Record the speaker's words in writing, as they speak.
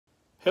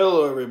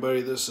Hello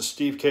everybody, this is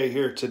Steve K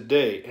here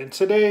today, and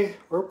today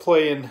we're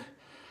playing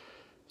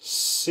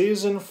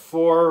Season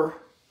 4,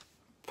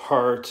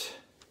 Part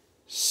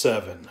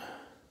 7.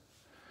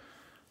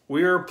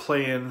 We are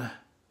playing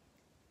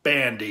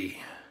Bandi,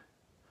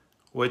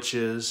 which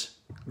is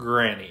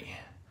Granny.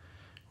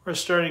 We're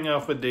starting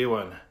off with day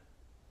 1.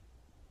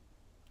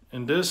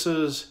 And this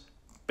is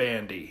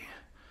Bandi.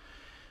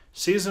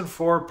 Season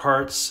 4,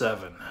 Part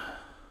 7.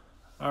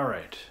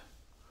 Alright.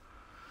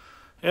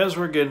 As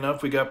we're getting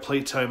up, we got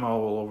playtime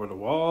all over the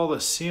wall,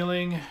 the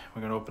ceiling.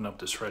 We're going to open up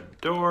this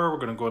red door. We're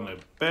going to go in the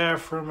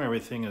bathroom.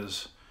 Everything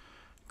is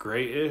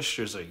grayish.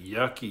 There's a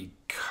yucky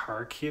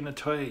car key in the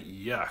toilet.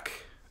 Yuck.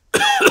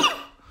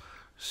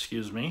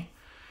 Excuse me.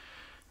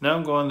 Now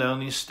I'm going down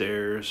these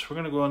stairs. We're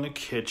going to go in the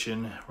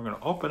kitchen. We're going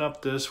to open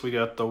up this. We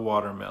got the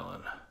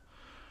watermelon.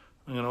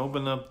 I'm going to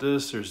open up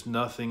this. There's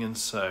nothing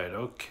inside.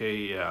 Okay,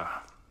 yeah.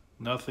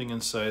 Nothing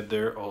inside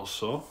there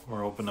also.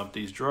 We're opening up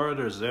these drawers.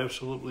 There's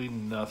absolutely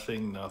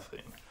nothing.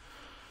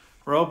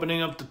 We're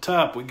opening up the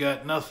top. We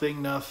got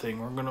nothing.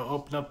 We're going to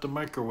open up the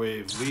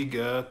microwave. We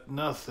got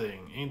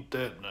nothing. Ain't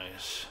that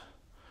nice?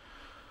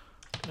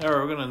 Now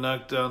we're going to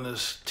knock down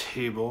this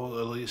table.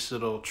 At least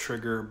it'll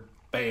trigger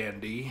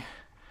Bandi.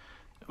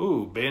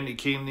 Ooh, Bandi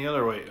came the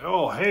other way.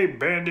 Oh, hey,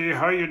 Bandi.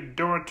 How you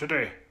doing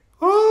today?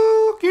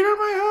 Oh, get out of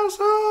my house.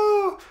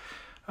 Oh,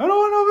 I don't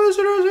want no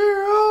visitors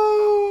here.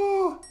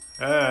 Oh.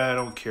 I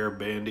don't care,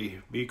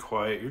 Bandi. Be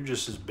quiet. You're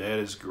just as bad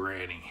as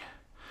Granny.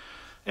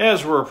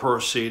 As we're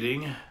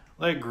proceeding,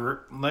 let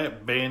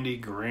Bandi,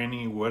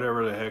 Granny,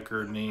 whatever the heck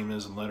her name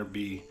is, and let her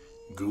be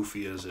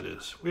goofy as it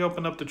is. We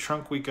open up the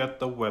trunk. We got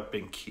the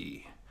weapon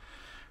key.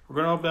 We're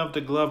going to open up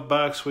the glove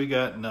box. We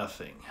got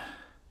nothing.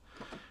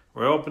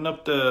 We're going to open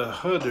up the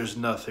hood. There's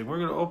nothing. We're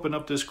going to open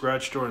up this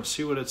garage door and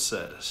see what it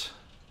says.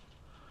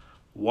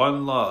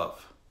 One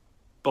love.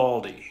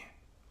 Baldi.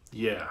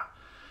 Yeah.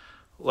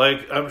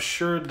 Like, I'm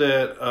sure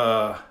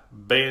that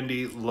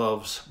Bandi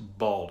loves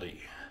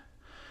Baldi.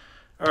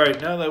 Alright,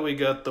 now that we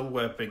got the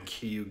weapon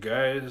key, you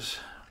guys,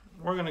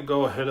 we're going to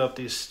go head up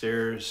these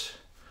stairs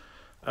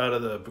out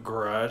of the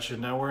garage,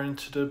 and now we're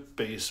into the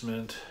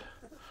basement.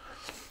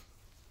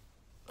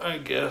 I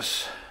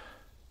guess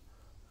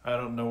I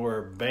don't know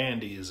where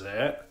Bandi is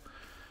at,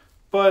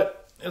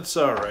 but it's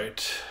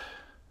alright.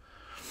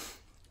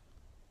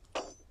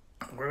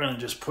 We're going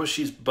to just push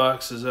these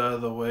boxes out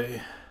of the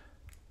way.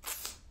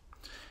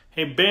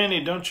 Hey,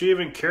 Bandi, don't you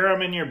even care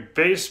I'm in your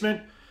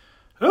basement?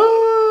 Oh,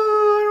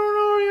 I don't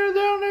know you're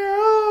down there.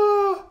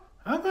 Oh,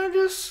 I'm going to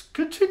just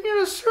continue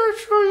to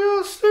search for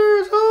you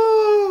upstairs.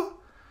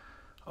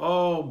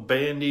 Oh,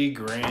 Bandi,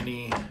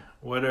 Granny,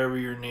 whatever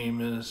your name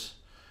is.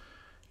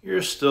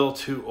 You're still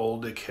too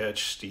old to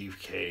catch Steve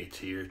K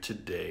here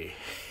today.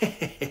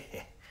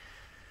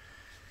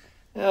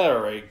 All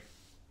right,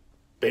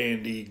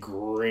 Bandi,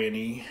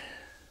 Granny.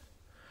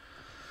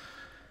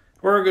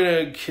 We're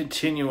going to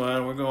continue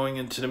on. We're going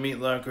into the meat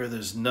locker.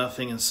 There's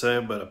nothing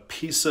inside but a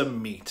piece of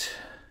meat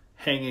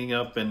hanging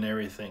up and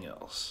everything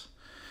else.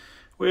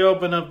 We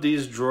open up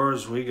these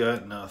drawers. We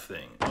got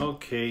nothing.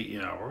 Okay,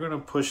 yeah, we're going to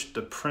push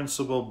the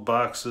principal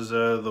boxes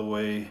out of the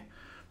way.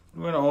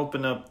 We're going to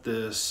open up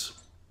this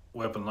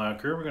weapon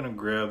locker. We're going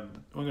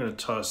to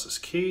toss this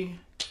key.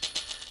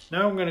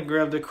 Now we're going to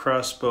grab the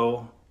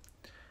crossbow.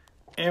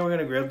 And we're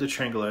going to grab the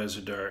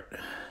tranquilizer dart.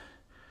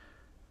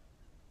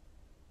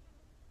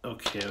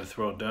 Okay, I'll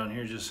throw it down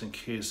here just in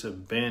case a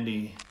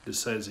Bandi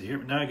decides to hear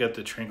me. Now I got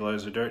the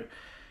tranquilizer dart.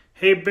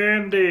 Hey,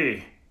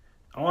 Bandi,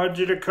 I want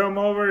you to come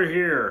over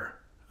here.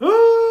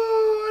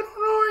 Oh, I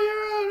don't know where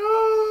you're at.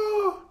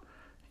 Oh.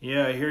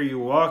 Yeah, I hear you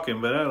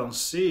walking, but I don't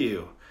see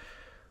you.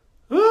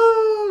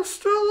 Oh,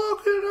 still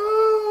looking.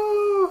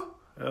 Oh.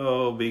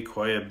 Oh, be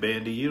quiet,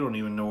 Bandi. You don't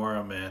even know where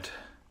I'm at.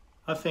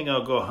 I think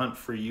I'll go hunt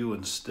for you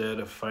instead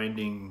of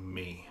finding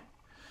me.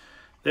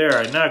 There,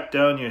 I knocked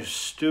down your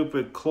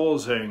stupid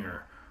clothes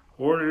hanger.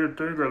 What do you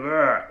think of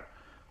that?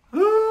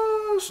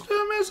 Oh,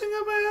 stop messing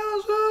up my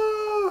house.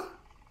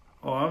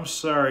 Oh, I'm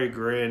sorry,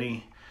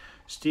 Granny.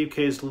 Steve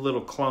K's a little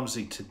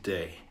clumsy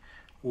today.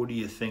 What do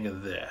you think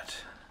of that?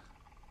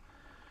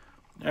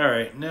 All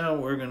right, now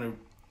we're going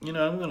to,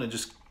 I'm going to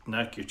just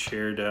knock your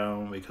chair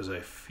down because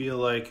I feel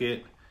like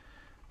it.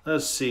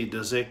 Let's see,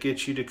 does that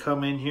get you to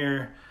come in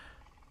here,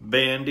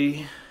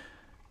 Bandi?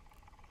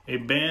 Hey,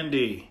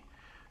 Bandi,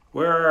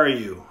 where are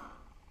you?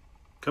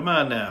 Come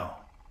on now.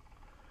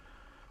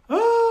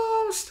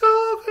 Oh, I'm still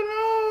looking.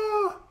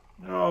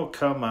 Oh,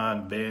 come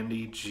on,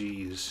 Bandi.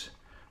 Jeez.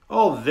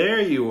 Oh, there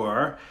you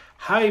are.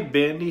 Hi,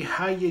 Bandi.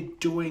 How you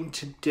doing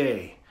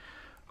today?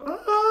 Oh,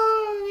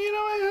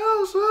 my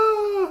house.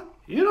 Oh,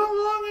 you don't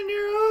belong in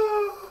here.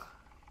 Oh.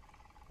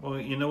 Well,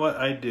 you know what?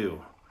 I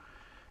do.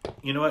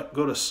 You know what?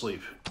 Go to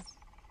sleep.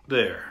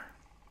 There.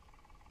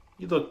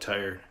 You look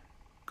tired.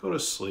 Go to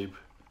sleep.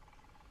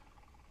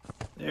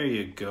 There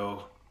you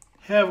go.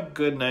 Have a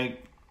good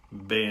night,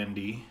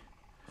 Bandi.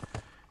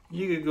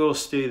 You could go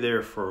stay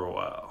there for a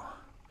while.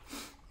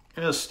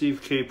 As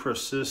Steve K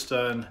persists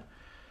on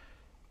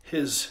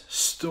his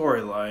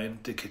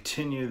storyline to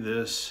continue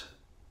this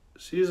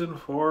Season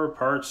 4,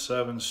 Part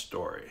 7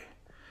 story.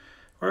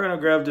 We're going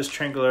to grab this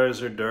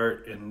tranquilizer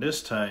dart, and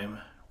this time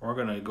we're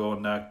going to go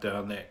knock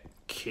down that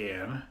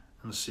can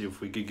and see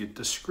if we could get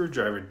the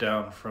screwdriver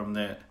down from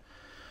that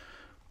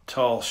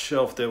tall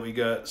shelf that we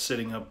got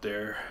sitting up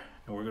there,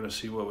 and we're going to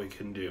see what we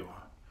can do.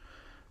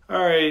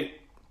 All right,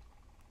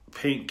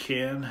 paint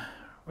can.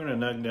 We're going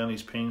to knock down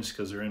these paints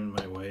because they're in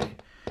my way.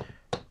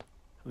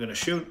 I'm going to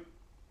shoot.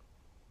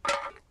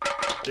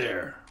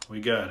 There,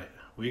 we got it.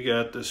 We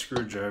got the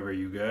screwdriver,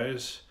 you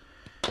guys.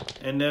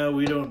 And now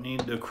we don't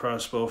need the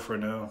crossbow for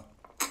now.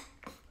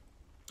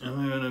 And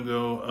we're gonna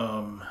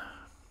go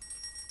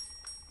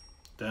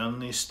down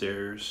these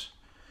stairs.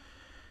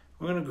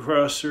 We're gonna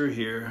cross through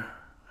here,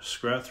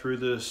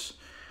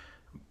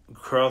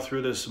 crawl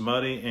through this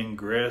muddy and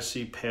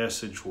grassy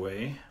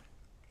passageway.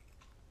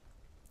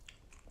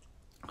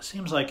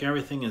 Seems like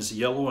everything is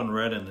yellow and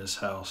red in this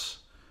house.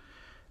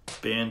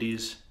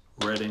 Bandi's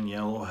red and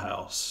yellow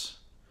house.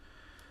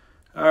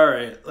 All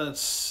right, let's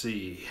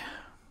see.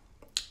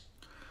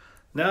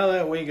 Now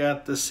that we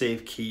got the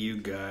safe key, you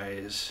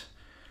guys,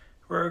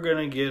 we're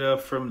gonna get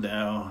up from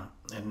now,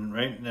 and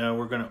right now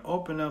we're gonna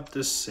open up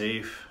this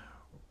safe.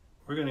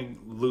 We're gonna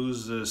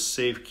lose the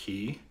safe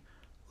key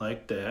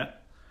like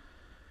that,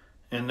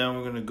 and now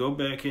we're gonna go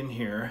back in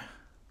here.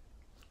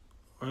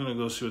 We're gonna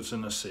go see what's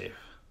in the safe.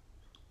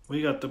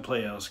 We got the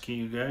playhouse key,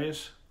 you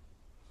guys,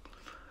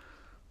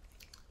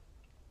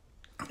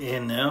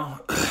 and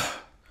now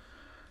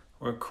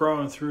we're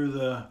crawling through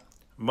the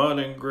mud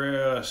and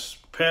grass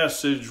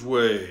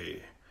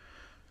passageway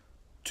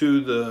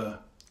to the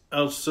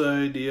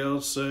outside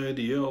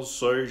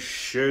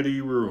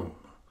shady room.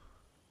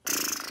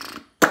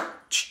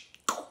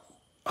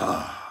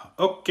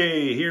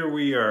 Okay, here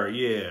we are,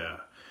 yeah.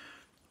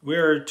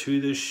 We're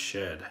to the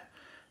shed.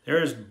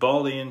 There's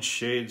Baldi and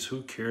shades,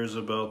 who cares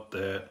about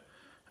that?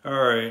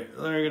 Alright,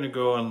 we're gonna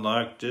go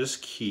unlock this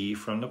key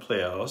from the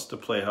playhouse. The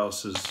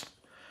playhouse is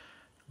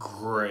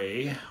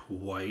gray,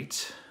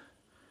 white.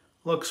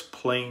 Looks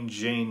plain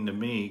Jane to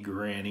me,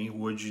 Granny.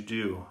 What'd you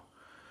do?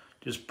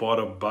 Just bought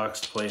a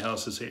boxed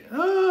playhouse and say,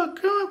 oh,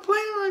 come and play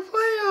in my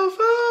playhouse,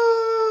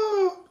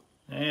 oh!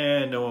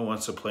 And no one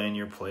wants to play in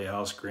your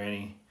playhouse,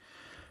 Granny.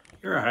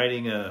 You're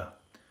hiding a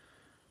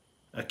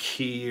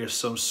key or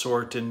some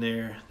sort in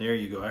there. There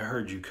you go, I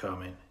heard you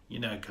coming. You're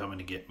not coming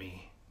to get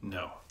me,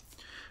 no.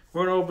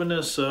 We're gonna open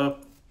this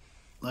up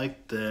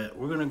like that.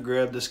 We're gonna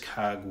grab this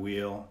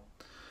cogwheel.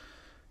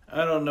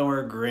 I don't know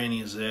where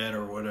Granny's at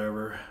or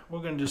whatever.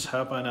 We're gonna just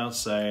hop on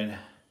outside.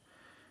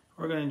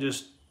 We're gonna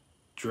just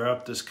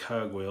drop this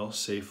cogwheel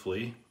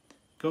safely.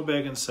 Go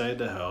back inside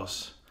the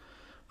house.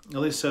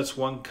 At least that's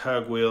one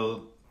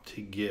cogwheel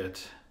to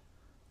get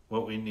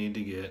what we need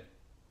to get.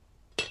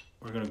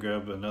 We're gonna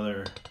grab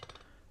another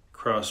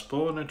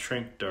crossbow and a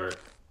tranq dart.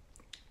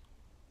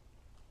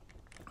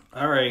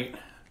 All right,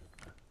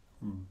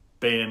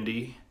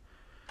 Bandi,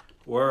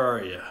 where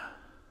are you?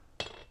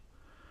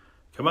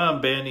 Come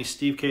on, Bandi.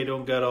 Steve K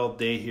don't got all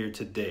day here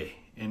today.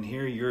 And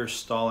here you're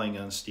stalling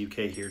on Steve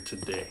K here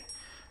today.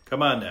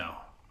 Come on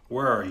now.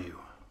 Where are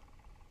you?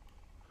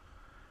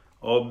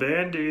 Oh,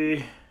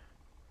 Bandi.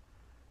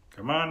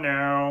 Come on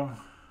now.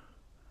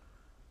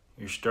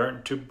 You're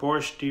starting to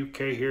bore Steve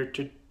K here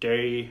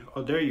today.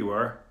 Oh, there you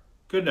are.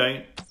 Good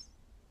night.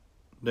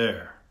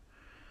 There.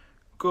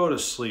 Go to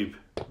sleep,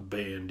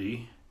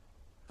 Bandi.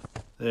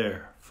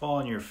 There. Fall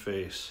on your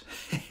face.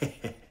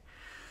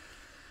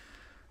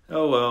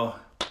 Oh well,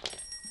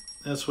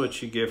 that's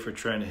what you get for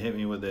trying to hit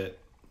me with that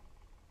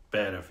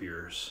bat of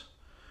yours.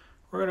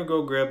 We're gonna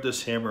go grab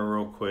this hammer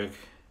real quick.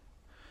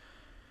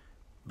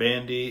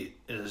 Bandi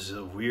is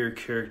a weird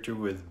character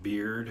with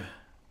beard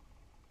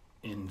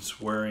and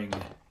wearing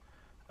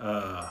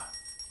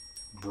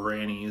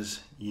Branny's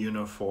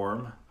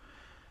uniform.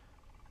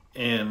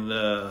 And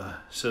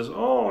says,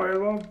 oh, I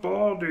love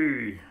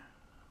Baldi.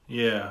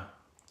 Yeah.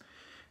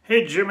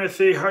 Hey,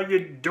 Jimothy, how you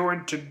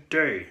doing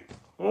today?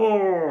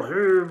 Oh,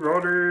 hey,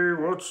 buddy,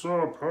 what's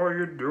up? How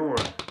you doing?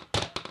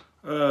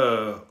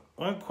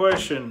 One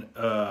question,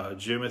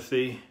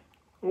 Jimothy.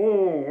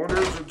 Oh, what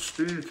is it,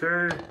 Steve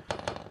K?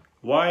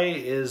 Why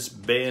is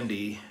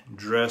Bandi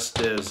dressed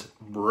as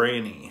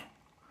Branny?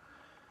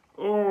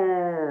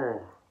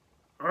 Oh,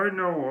 I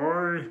know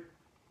why.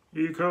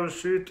 Because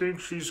she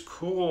thinks she's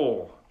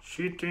cool.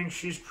 She thinks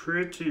she's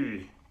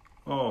pretty.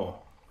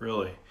 Oh,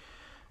 really?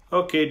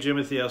 Okay,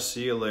 Jimothy, I'll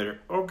see you later.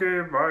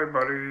 Okay, bye,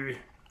 buddy.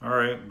 All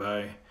right,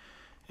 bye.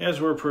 As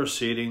we're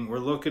proceeding, we're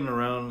looking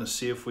around to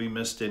see if we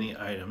missed any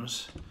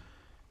items.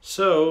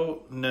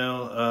 So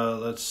now,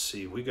 let's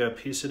see. We got a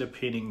piece of the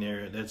painting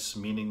there. That's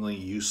meaningly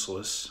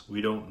useless. We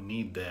don't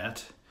need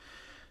that.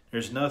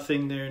 There's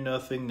nothing there,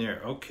 nothing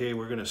there. Okay,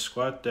 we're going to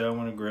squat down.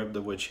 We're going to grab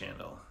the witch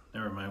handle.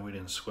 Never mind, we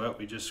didn't squat.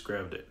 We just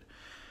grabbed it.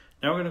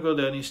 Now we're going to go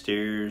down these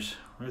stairs.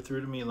 We're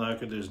through the meat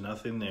locker. There's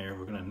nothing there.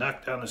 We're going to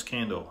knock down this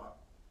candle.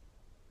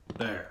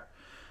 There.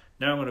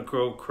 Now I'm going to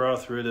go crawl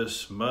through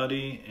this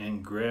muddy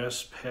and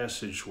grass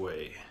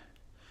passageway.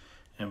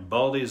 And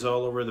Baldi's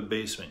all over the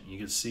basement. You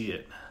can see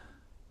it.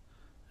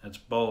 That's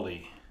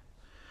Baldi.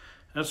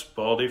 That's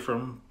Baldi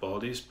from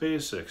Baldi's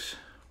Basics.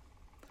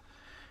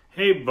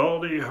 Hey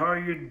Baldi, how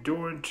you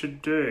doing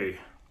today?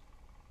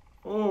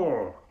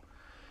 Oh.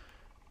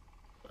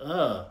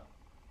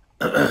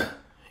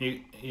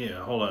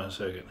 Yeah, hold on a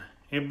second.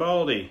 Hey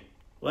Baldi.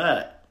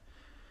 What?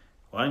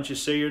 Why don't you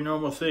say your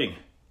normal thing?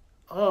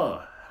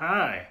 Oh,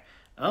 hi.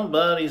 I'm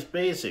Baldi's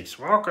Basics.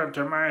 Welcome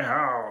to my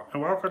house.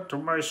 Welcome to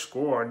my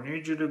school. I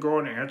need you to go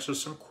and answer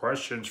some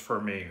questions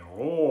for me.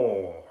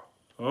 Oh.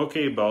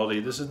 Okay, Baldi.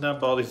 This is not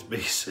Baldi's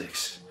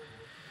Basics.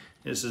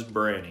 This is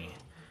Branny.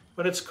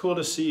 But it's cool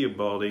to see you,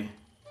 Baldi.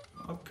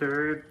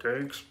 Okay,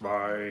 thanks.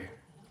 Bye.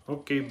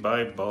 Okay,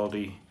 bye,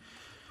 Baldi.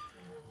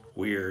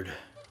 Weird.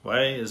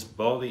 Why is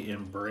Baldi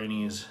in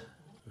Branny's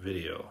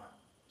video?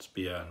 It's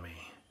beyond me.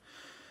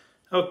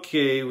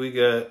 Okay, we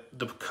got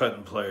the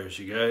cutting pliers,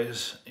 you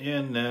guys.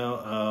 And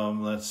now,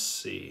 let's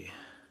see.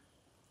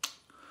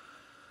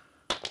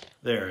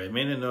 There, I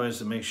made a noise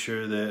to make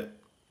sure that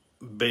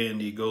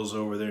Bandi goes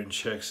over there and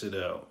checks it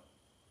out.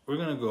 We're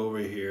gonna go over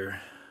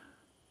here.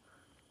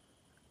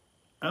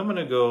 I'm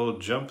gonna go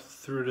jump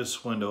through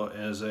this window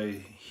as I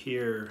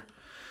hear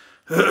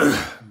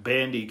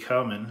Bandi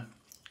coming.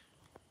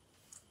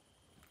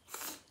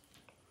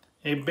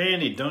 Hey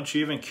Bandi, don't you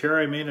even care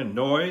I made a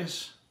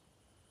noise?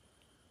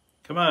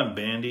 Come on,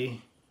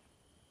 Bandi.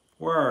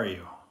 Where are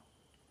you?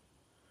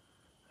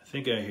 I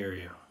think I hear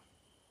you.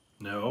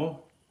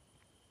 No?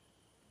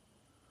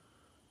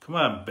 Come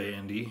on,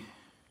 Bandi.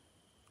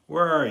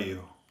 Where are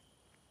you?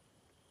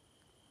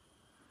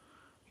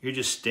 You're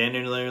just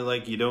standing there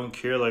like you don't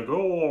care, like,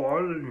 oh, I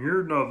didn't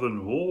hear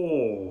nothing.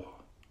 Oh.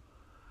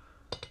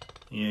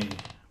 Yeah,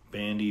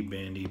 Bandi,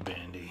 Bandi,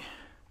 Bandi.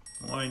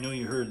 Well, I know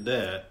you heard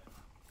that.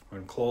 We're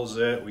going to close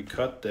that. We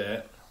cut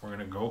that. We're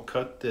going to go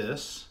cut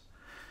this.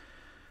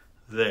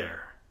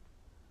 There.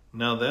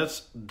 Now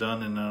that's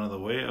done and out of the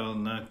way. I'll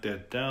knock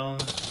that down.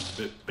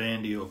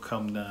 Bandi will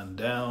come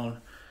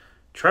down.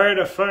 Try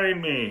to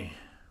find me.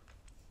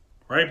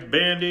 Right,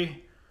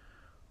 Bandi?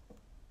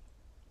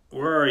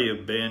 Where are you,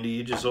 Bandi?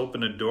 You just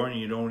open the door and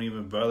you don't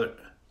even bother.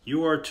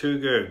 You are too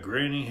good.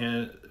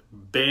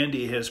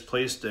 Bandi has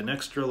placed an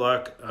extra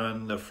lock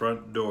on the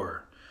front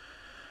door.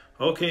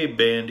 Okay,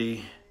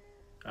 Bandi.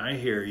 I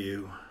hear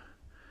you.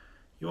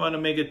 You want to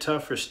make it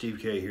tough for Steve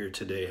K here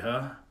today,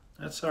 huh?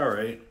 That's all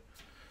right.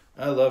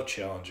 I love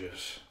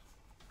challenges.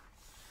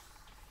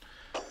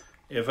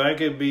 If I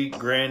could beat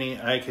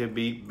Granny, I could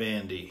beat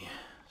Bandi.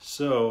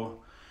 So,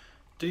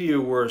 do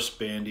your worst,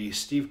 Bandi.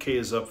 Steve K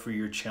is up for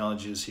your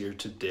challenges here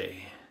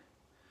today.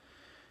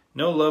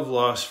 No love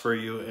lost for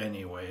you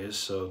anyways,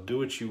 so do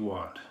what you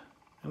want.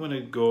 I'm going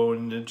to go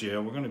into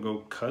jail. We're going to go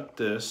cut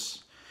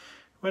this.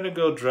 I'm going to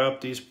go drop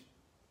these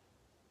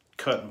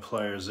cutting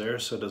pliers there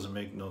so it doesn't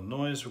make no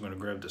noise. We're going to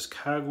grab this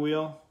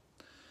cogwheel.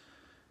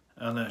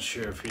 I'm not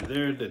sure if you're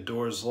there. The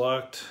door's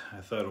locked. I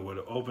thought it would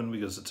have opened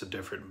because it's a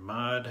different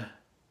mod.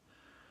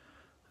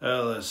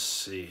 Let's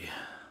see.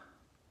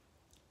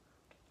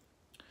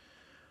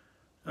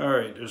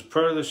 Alright, there's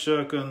part of the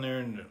shotgun there.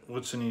 And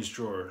what's in these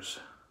drawers?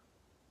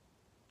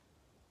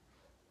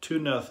 2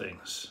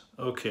 nothings.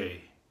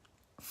 Okay.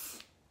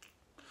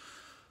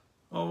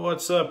 Well,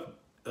 what's up,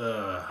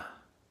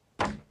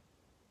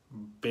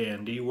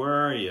 Bandi?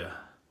 Where are you?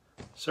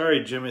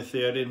 Sorry,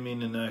 Jimothy, I didn't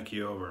mean to knock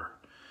you over.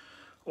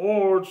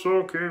 Oh, it's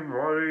okay,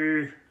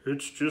 buddy.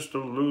 It's just a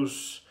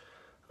loose,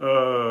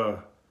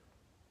 door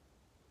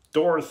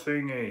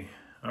thingy.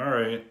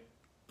 Alright,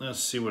 let's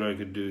see what I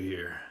could do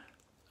here.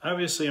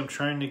 Obviously, I'm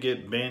trying to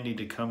get Bandi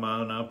to come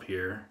on up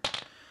here,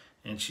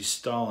 and she's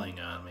stalling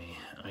on me.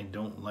 I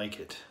don't like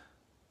it.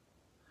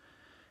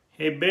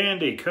 Hey,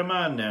 Bandi, come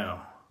on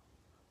now.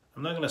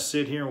 I'm not going to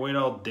sit here and wait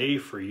all day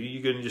for you.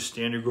 You're going to just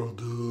stand here and go,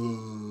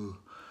 duh,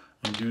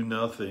 and do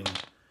nothing.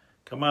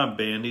 Come on,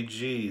 Bandi,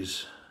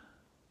 jeez.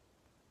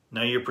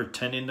 Now you're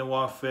pretending to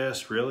walk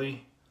fast,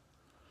 really?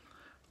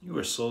 You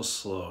are so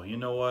slow. You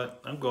know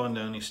what? I'm going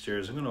down these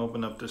stairs. I'm going to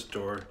open up this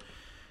door.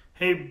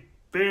 Hey,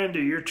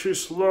 Bandi, you're too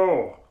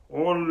slow.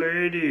 Old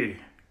lady.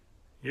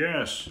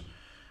 Yes.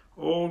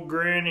 Old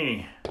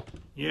granny.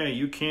 Yeah,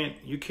 you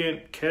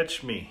can't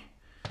catch me.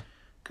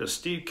 Because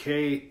Steve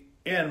K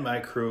and my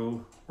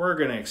crew, we're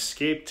going to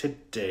escape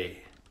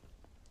today.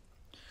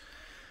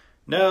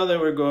 Now that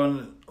we're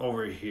going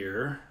over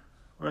here,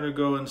 we're going to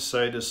go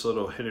inside this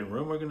little hidden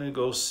room. We're going to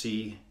go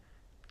see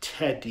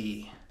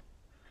Teddy.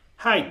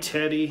 Hi,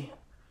 Teddy.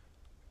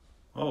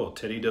 Oh,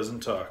 Teddy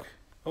doesn't talk.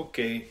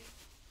 Okay.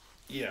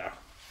 Yeah.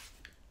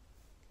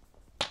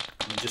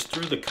 I just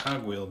threw the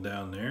cogwheel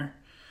down there.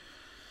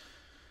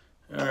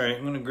 Alright,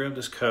 I'm going to grab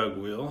this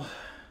cogwheel.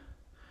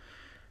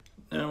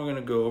 Now we're going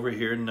to go over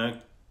here and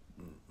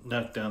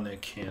knock down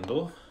that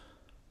candle.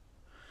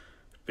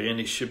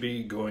 Bandi should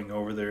be going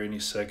over there any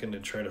second to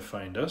try to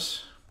find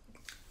us.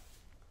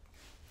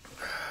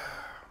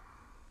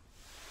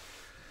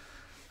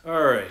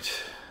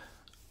 Alright.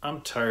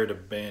 I'm tired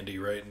of Bandi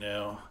right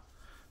now.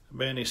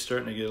 Bandi's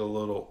starting to get a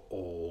little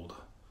old.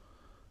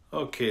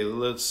 Okay,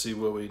 let's see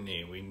what we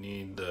need. We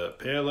need the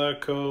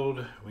padlock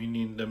code, we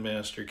need the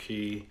master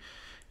key,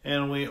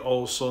 And we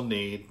also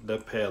need the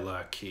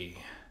padlock key.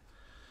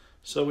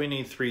 So we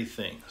need 3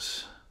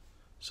 things.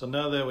 So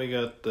now that we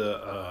got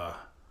the,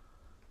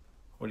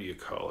 what do you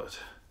call it?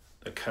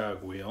 The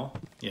cogwheel.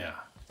 Yeah,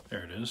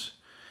 there it is.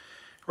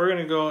 We're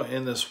gonna go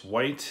in this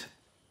white,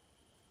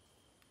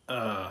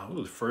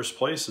 ooh, first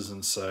place is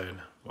inside.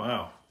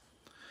 Wow.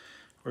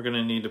 We're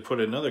gonna need to put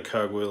another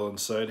cogwheel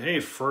inside. Hey,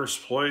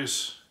 first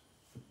place.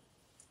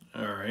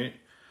 All right.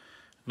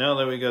 Now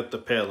that we got the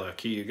padlock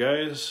key, you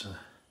guys,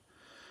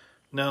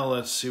 now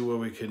let's see what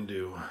we can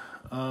do.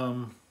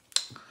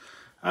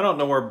 I don't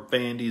know where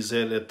Bandi's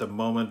at the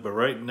moment, but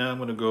right now I'm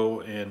gonna go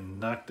and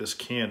knock this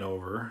can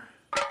over.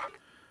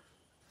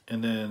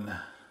 And then,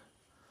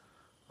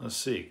 let's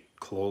see,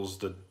 close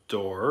the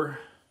door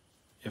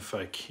if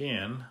I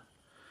can.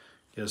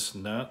 Guess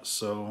not,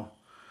 so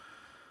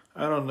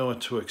I don't know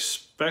what to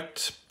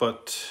expect,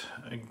 but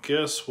I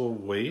guess we'll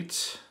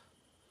wait.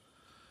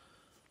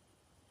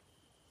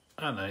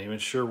 I'm not even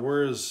sure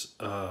where's,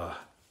 what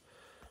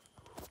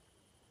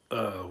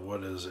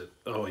is it?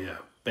 Oh yeah,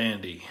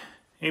 Bandi.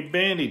 Hey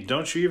Bandi,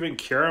 don't you even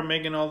care I'm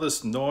making all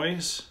this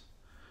noise?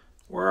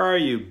 Where are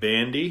you,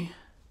 Bandi?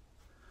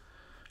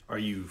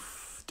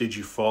 Did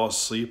you fall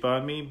asleep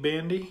on me,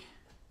 Bandi?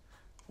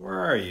 Where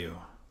are you?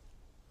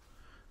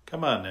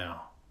 Come on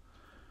now.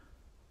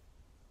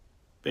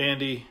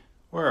 Bandi,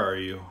 where are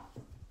you?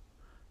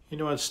 You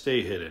know what,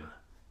 stay hidden.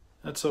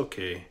 That's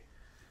okay.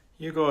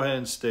 You go ahead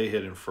and stay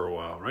hidden for a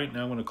while. Right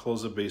now I'm gonna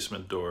close the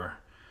basement door,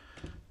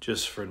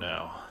 just for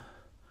now.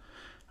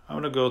 I'm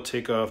gonna go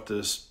take off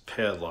this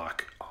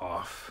padlock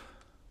off.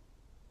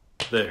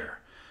 There.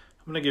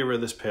 I'm gonna get rid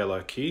of this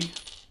padlock key.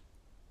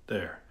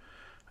 There.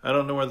 I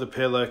don't know where the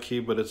padlock key,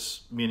 but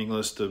it's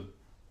meaningless to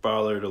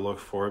bother to look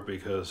for it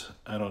because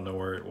I don't know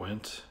where it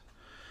went.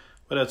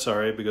 But that's all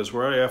right because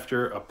we're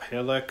after a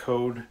padlock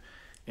code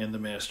and the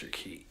master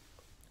key.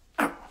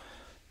 Ow.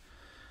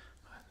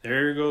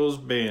 There goes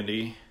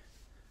Bandi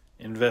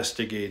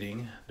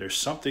investigating. There's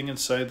something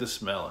inside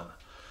this melon.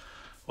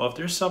 Well, if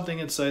there's something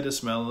inside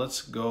this melon,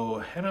 let's go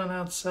head on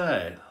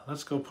outside.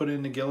 Let's go put it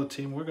in the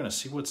guillotine. We're going to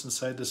see what's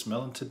inside this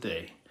melon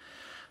today.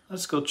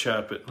 Let's go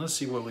chop it. Let's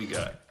see what we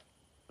got.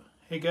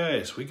 Hey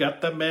guys, we got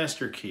the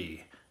master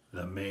key,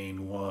 the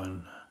main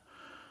one.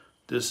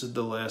 This is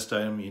the last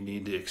item you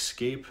need to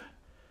escape.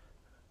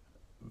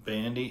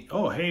 Bandi.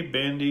 Oh, hey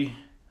Bandi.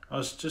 I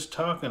was just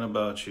talking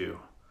about you.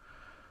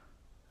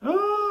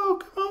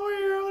 Oh, come over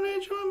here. I want to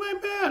hit you with my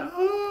bat.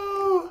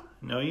 Oh.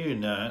 No, you're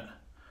not.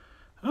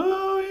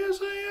 Oh, yes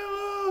I am.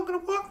 Oh, I'm going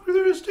to walk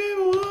through this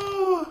table.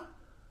 Oh.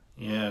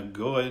 Yeah,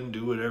 go ahead and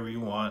do whatever you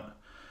want.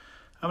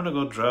 I'm going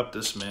to go drop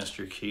this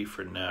master key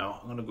for now.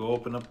 I'm going to go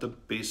open up the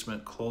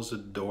basement, close the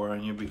door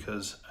on you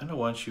because I don't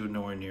want you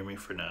nowhere near me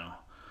for now.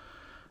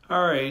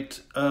 All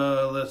right,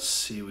 let's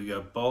see. We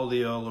got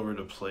Baldi all over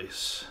the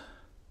place.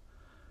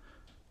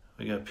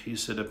 We got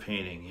piece of the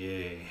painting.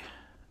 Yay.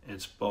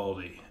 It's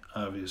Baldi,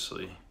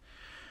 obviously.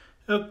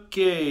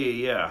 Okay,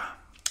 yeah.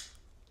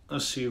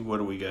 Let's see, what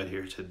do we got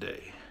here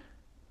today?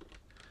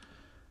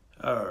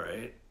 All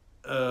right,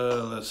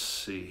 let's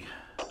see.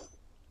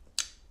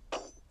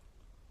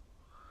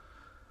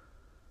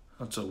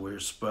 That's a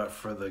weird spot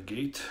for the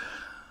gate.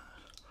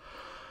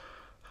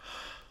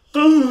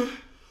 I'm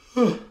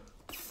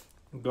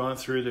going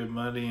through the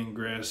muddy and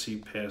grassy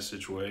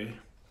passageway.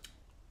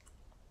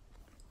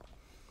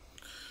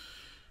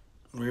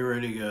 We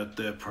already got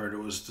that part. It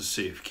was the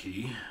safe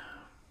key.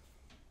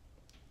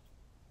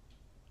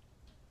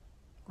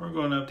 We're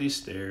going up these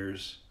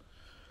stairs.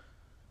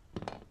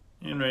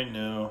 And right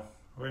now,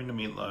 we're in the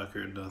meat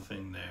locker.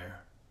 Nothing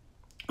there.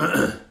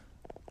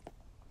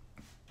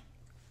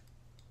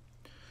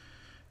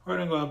 We're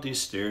going to go up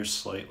these stairs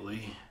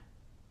slightly.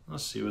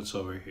 Let's see what's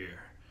over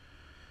here.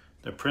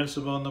 The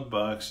principal in the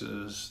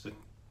boxes, the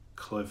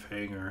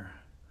cliffhanger.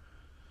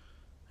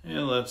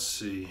 And let's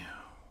see.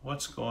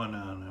 What's going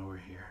on over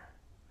here?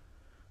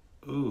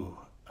 Ooh,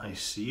 I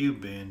see you,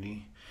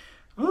 Bandi.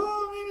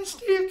 Oh, I'm in a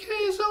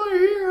staircase over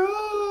here.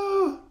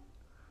 Oh.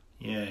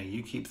 Yeah,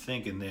 you keep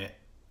thinking that,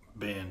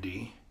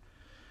 Bandi.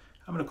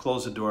 I'm going to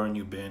close the door on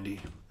you,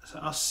 Bandi.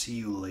 I'll see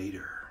you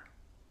later.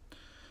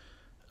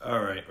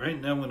 Alright, right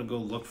now I'm going to go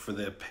look for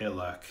that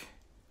padlock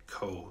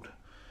code.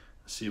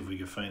 See if we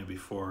can find it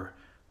before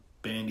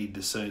Bandi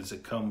decides to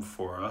come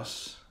for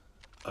us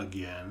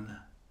again.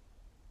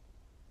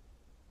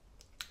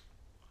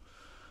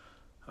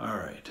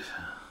 Alright.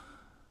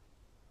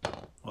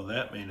 Well,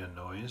 that made a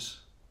noise.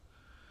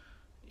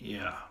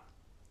 Yeah.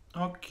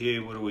 Okay,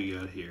 what do we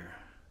got here?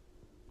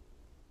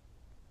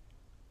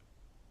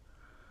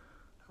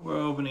 We're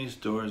opening these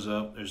doors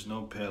up. There's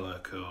no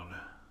padlock code.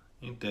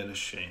 Ain't that a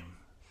shame?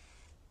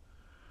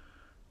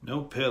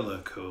 No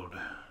padlock code.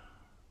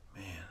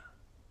 Man.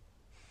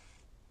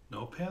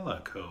 No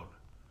padlock code.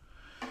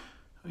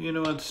 You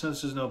know what?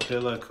 Since there's no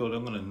padlock code,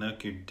 I'm going to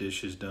knock your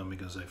dishes down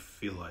because I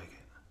feel like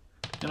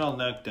it. And I'll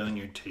knock down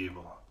your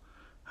table.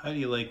 How do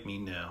you like me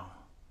now?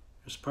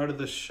 There's part of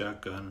the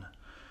shotgun,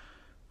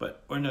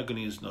 but we're not going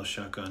to use no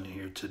shotgun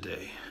here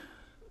today.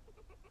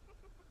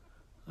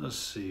 Let's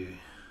see.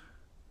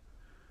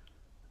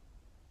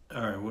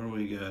 All right, what do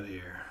we got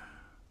here?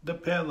 The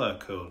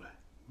padlock code.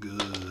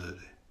 Good.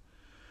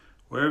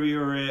 Wherever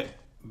you're at,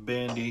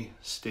 Bandi,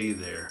 stay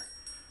there.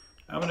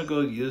 I'm going to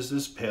go use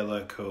this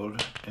padlock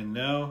code. And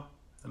now,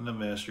 in the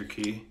master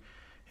key.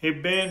 Hey,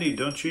 Bandi,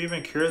 don't you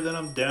even care that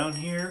I'm down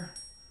here?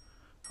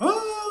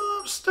 Oh,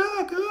 I'm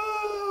stuck.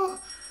 Oh,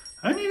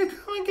 I need to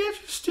come and get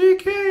you,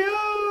 STK.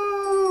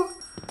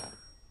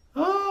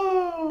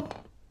 Oh,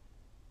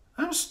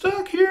 I'm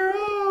stuck here.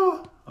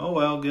 Oh,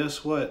 well,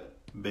 guess what,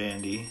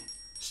 Bandi?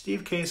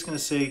 Steve K's going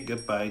to say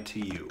goodbye to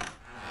you.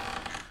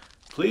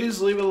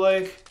 Please leave a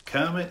like,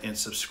 comment, and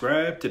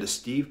subscribe to the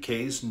Steve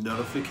K's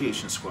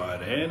Notification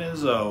Squad. And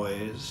as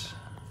always,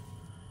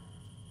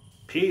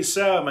 peace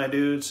out, my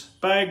dudes.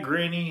 Bye,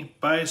 Granny.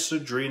 Bye,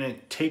 Sodrina.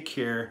 Take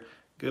care.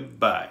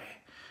 Goodbye.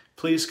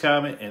 Please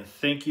comment, and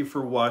thank you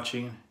for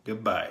watching.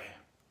 Goodbye.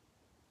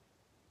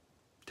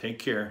 Take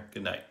care.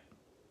 Good night.